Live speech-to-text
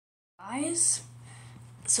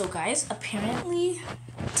guys, apparently,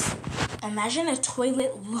 imagine a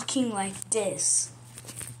toilet looking like this.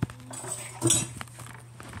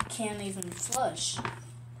 Can't even flush.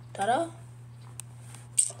 Ta-da!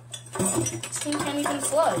 This thing can't even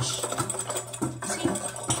flush. See?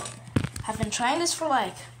 I've been trying this for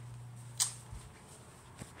like...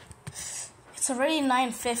 It's already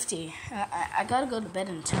 9:50. I gotta go to bed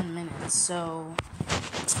in 10 minutes, so...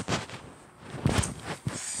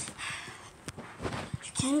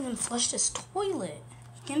 You can't even flush this toilet.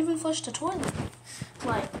 You can't even flush the toilet.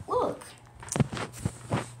 Like, look.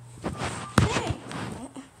 Dang.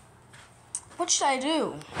 What should I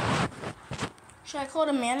do? Should I call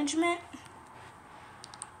the management?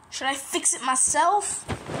 Should I fix it myself?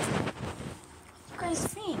 What do you guys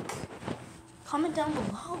think? Comment down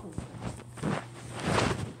below.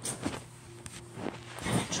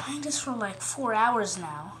 I've been trying this for like 4 hours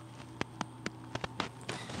now.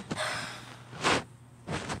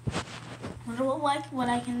 Wonder what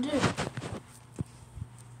I can do.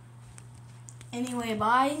 Anyway,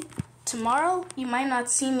 bye. Tomorrow, you might not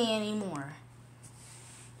see me anymore.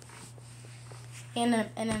 In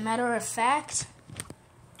a matter of fact,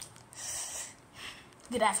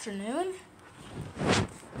 good afternoon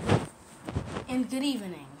and good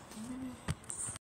evening.